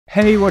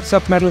Hey, what's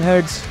up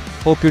metalheads?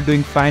 Hope you're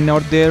doing fine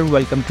out there.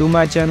 Welcome to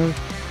my channel.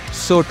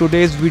 So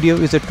today's video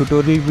is a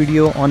tutorial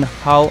video on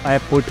how I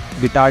put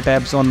guitar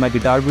tabs on my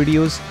guitar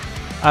videos.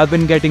 I've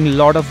been getting a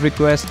lot of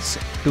requests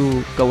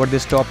to cover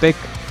this topic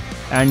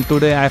and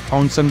today I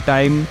found some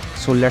time,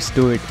 so let's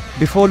do it.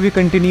 Before we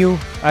continue,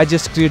 I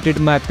just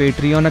created my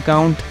Patreon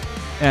account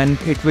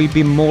and it will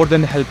be more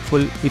than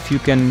helpful if you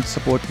can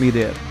support me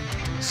there.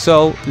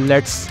 So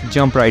let's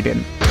jump right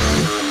in.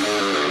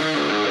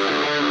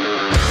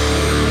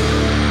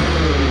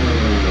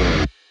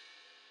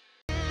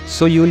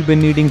 So you will be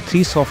needing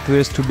three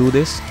softwares to do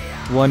this.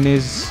 One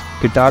is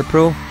Guitar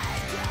Pro,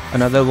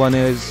 another one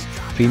is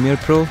Premiere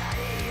Pro.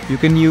 You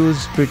can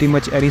use pretty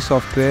much any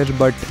software,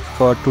 but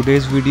for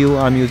today's video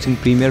I'm using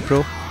Premiere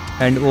Pro,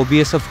 and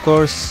OBS of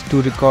course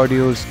to record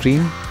your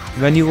screen.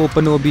 When you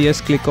open OBS,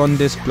 click on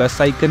this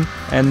plus icon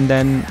and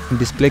then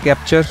display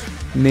capture.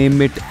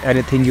 Name it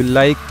anything you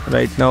like.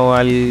 Right now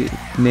I'll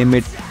name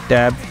it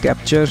tab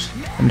capture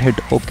and hit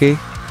OK.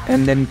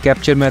 And then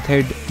capture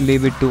method,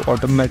 leave it to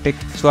automatic.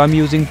 So I'm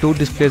using two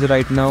displays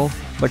right now,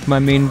 but my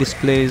main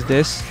display is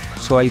this,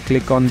 so I'll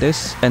click on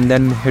this and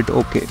then hit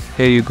OK.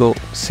 Here you go,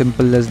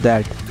 simple as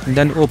that. And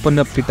then open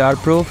up Guitar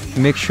Pro,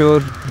 make sure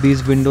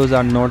these windows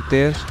are not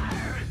there.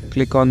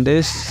 Click on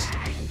this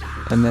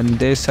and then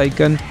this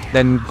icon,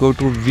 then go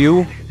to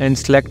view and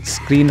select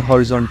screen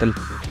horizontal.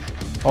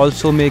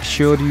 Also make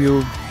sure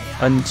you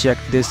uncheck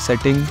this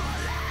setting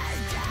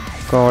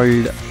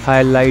called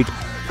highlight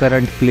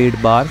current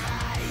played bar,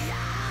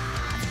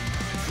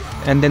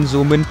 and then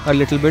zoom in a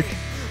little bit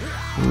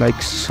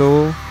like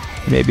so,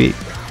 maybe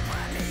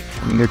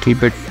a little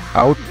bit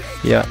out.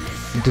 Yeah,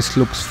 this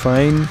looks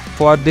fine.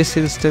 For this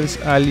instance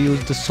I'll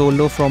use the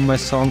solo from my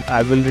song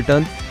I Will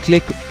Return.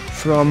 Click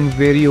from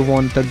where you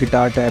want the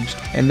guitar tabs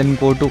and then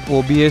go to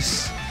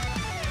OBS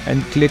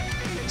and click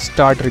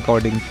start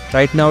recording.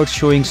 Right now it's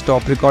showing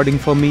stop recording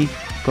for me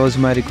because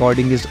my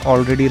recording is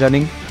already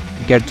running.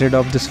 Get rid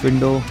of this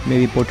window,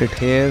 maybe put it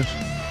here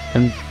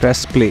and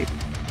press play.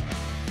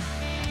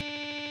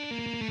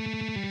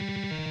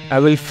 I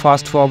will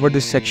fast forward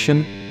this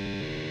section.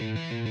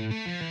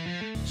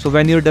 So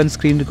when you're done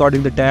screen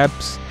recording the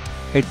tabs,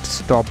 hit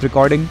stop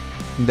recording,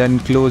 then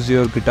close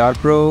your Guitar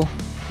Pro.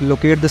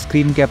 Locate the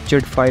screen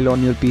captured file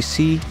on your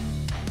PC.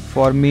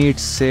 For me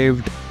it's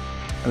saved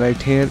right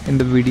here in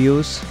the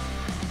videos.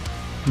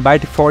 By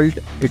default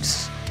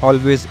it's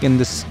always in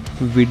this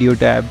video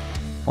tab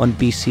on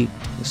PC.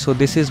 So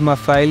this is my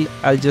file.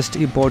 I'll just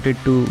import it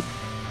to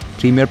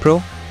Premiere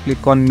Pro.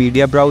 Click on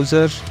media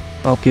browser.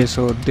 Okay,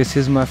 so this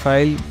is my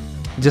file.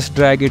 Just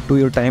drag it to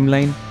your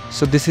timeline.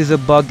 So this is a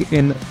bug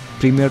in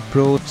Premiere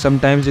Pro.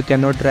 Sometimes you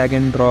cannot drag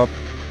and drop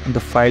the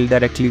file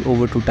directly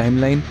over to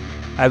timeline.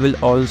 I will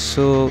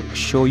also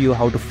show you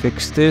how to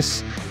fix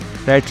this.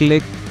 Right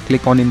click,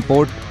 click on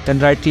import, then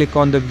right click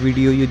on the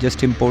video you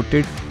just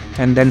imported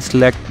and then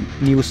select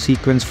new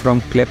sequence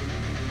from clip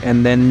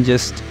and then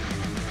just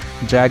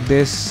drag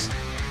this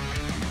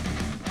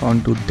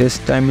onto this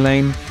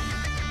timeline.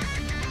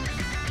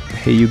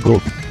 Here you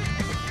go.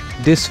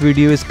 This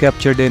video is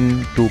captured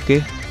in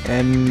 2K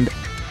and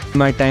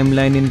my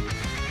timeline in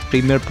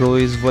Premiere Pro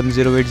is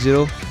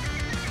 1080,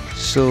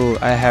 so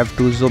I have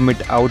to zoom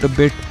it out a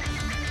bit.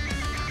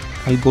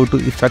 I'll go to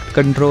effect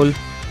control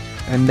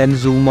and then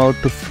zoom out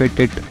to fit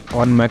it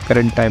on my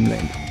current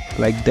timeline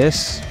like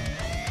this.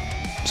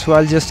 So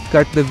I'll just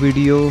cut the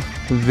video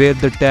where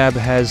the tab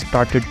has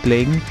started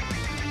playing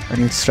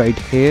and it's right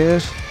here.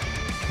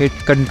 Hit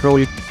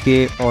Ctrl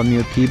K on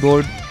your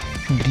keyboard,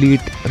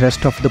 delete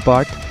rest of the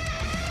part.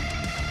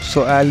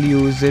 So I'll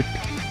use it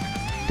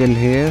till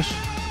here,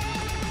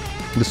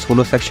 the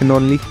solo section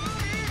only.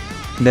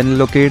 Then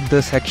locate the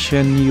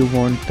section you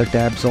want the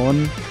tabs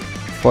on.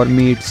 For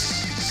me it's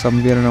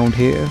somewhere around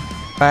here.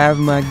 I have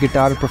my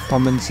guitar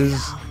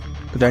performances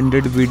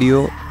rendered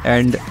video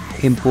and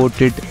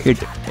imported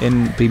it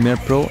in Premiere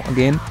Pro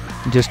again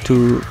just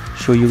to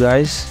show you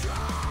guys.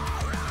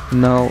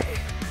 Now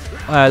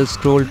I'll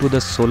scroll to the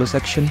solo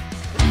section.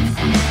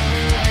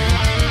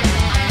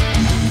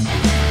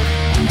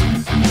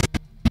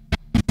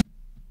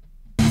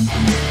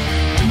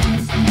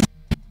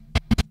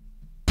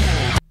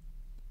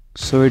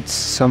 So it's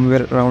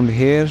somewhere around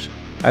here.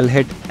 I'll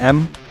hit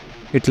M.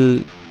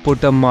 It'll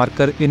put a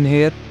marker in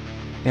here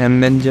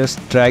and then just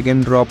drag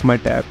and drop my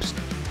tabs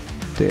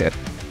there.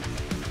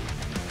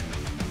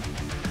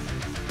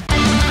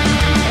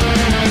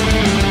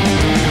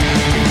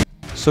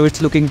 So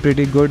it's looking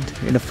pretty good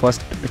in a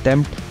first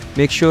attempt.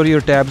 Make sure your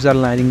tabs are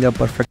lining up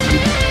perfectly.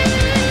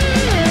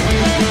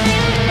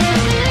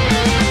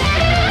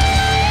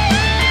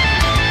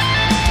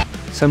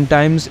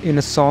 Sometimes in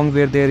a song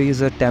where there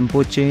is a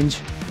tempo change,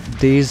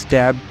 these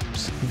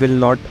tabs will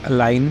not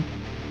align.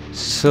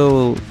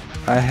 So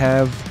I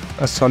have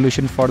a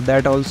solution for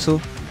that also.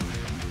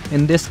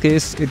 In this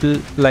case it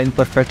will line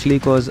perfectly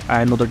because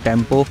I know the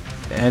tempo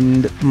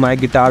and my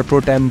Guitar Pro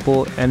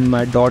tempo and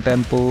my DAW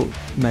tempo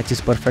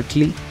matches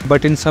perfectly.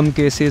 But in some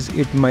cases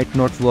it might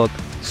not work.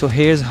 So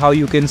here's how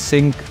you can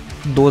sync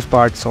those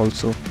parts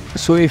also.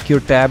 So if your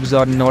tabs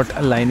are not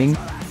aligning,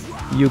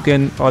 you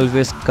can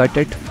always cut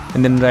it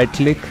and then right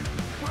click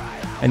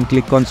and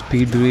click on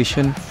speed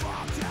duration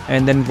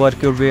and then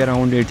work your way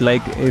around it.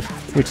 Like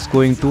if it's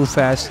going too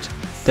fast,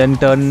 then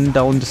turn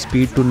down the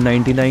speed to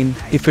 99.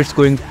 If it's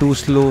going too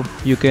slow,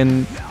 you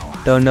can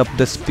turn up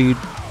the speed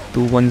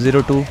to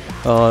 102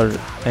 or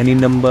any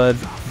number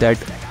that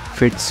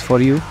fits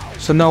for you.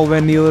 So now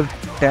when your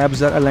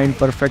tabs are aligned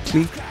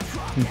perfectly,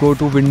 go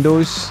to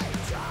Windows,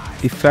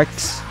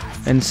 Effects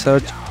and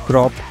search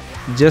crop.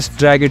 Just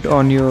drag it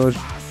on your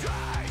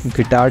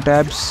guitar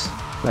tabs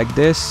like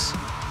this,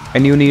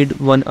 and you need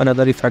one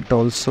another effect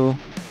also.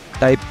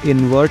 Type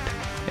invert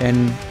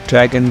and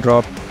drag and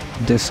drop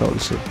this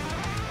also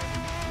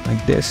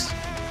like this.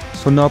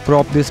 So now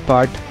crop this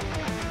part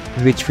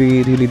which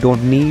we really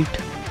don't need.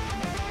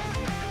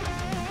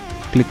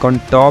 Click on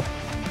top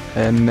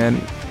and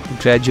then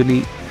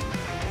gradually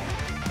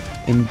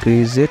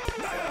increase it.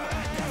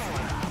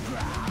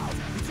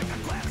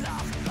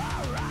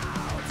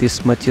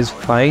 This much is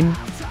fine.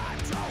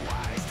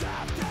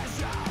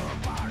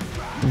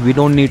 We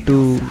don't need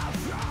to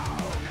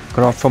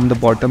crop from the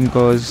bottom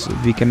because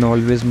we can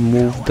always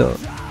move the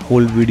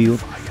whole video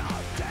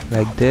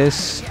like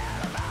this.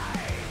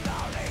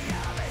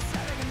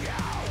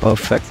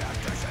 Perfect.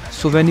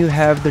 So when you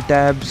have the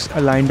tabs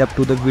aligned up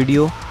to the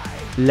video,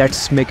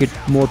 let's make it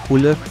more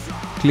cooler.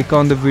 Click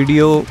on the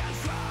video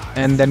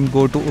and then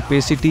go to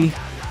opacity,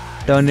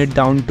 turn it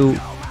down to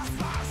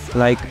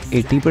like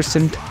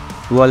 80%.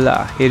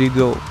 Voila, here you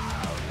go.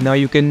 Now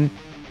you can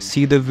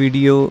see the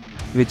video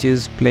which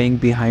is playing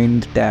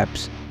behind the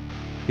tabs.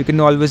 You can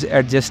always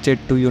adjust it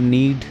to your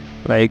need,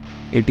 like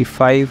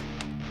 85,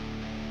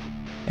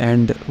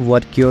 and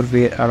work your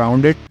way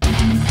around it.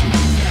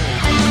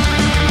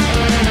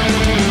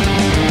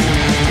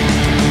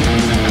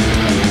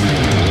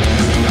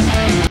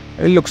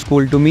 It looks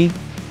cool to me.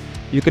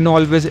 You can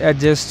always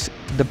adjust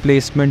the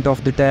placement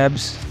of the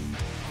tabs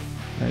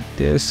like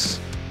this.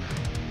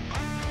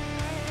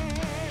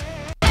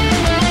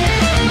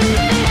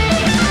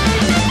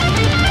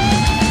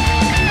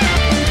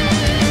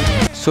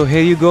 So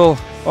here you go.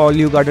 All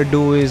you gotta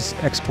do is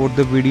export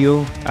the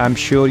video. I'm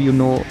sure you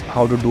know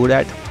how to do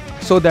that.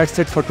 So that's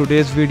it for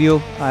today's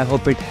video. I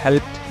hope it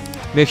helped.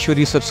 Make sure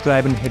you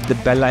subscribe and hit the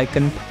bell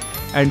icon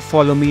and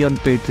follow me on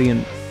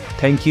Patreon.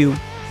 Thank you.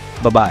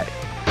 Bye-bye.